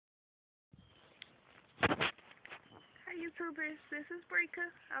YouTubers? This is Brika,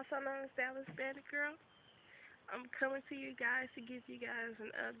 also known as Dallas Bandit Girl. I'm coming to you guys to give you guys an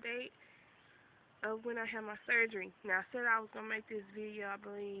update of when I had my surgery. Now, I said I was going to make this video, I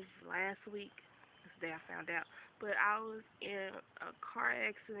believe, last week. This day I found out. But I was in a car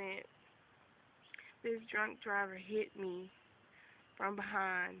accident. This drunk driver hit me from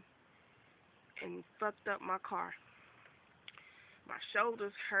behind and fucked up my car. My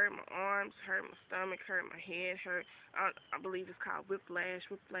shoulders hurt, my arms hurt, my stomach hurt, my head hurt. I believe it's called whiplash,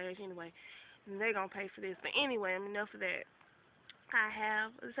 anyway. And they're going to pay for this. But anyway, enough of that. I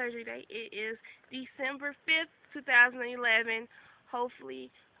have a surgery date. It is December 5th, 2011.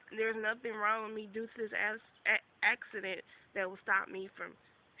 Hopefully, there's nothing wrong with me due to this accident that will stop me from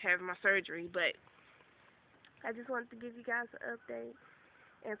having my surgery. But I just wanted to give you guys an update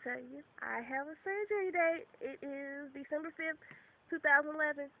and tell you I have a surgery date. It is December 5th,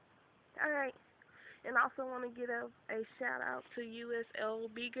 2011. Alright. And also want to give a shout out to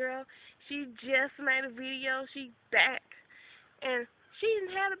USLB girl. She just made a video. She's back. And she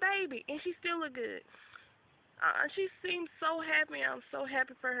didn't have a baby. And she still look good. She seems so happy. I'm so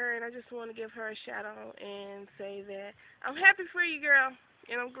happy for her. And I just want to give her a shout out and say that I'm happy for you, girl.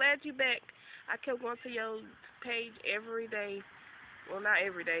 And I'm glad you back. I kept going to your page every day. Well, not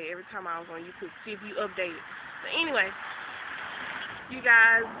every day. Every time I was on YouTube to see if you updated. But anyway, you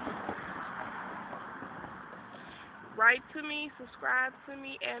guys, write to me, subscribe to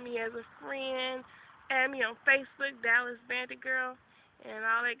me, add me as a friend, add me on Facebook, Dallas Bandit Girl, and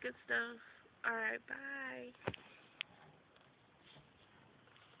all that good stuff. Alright, bye.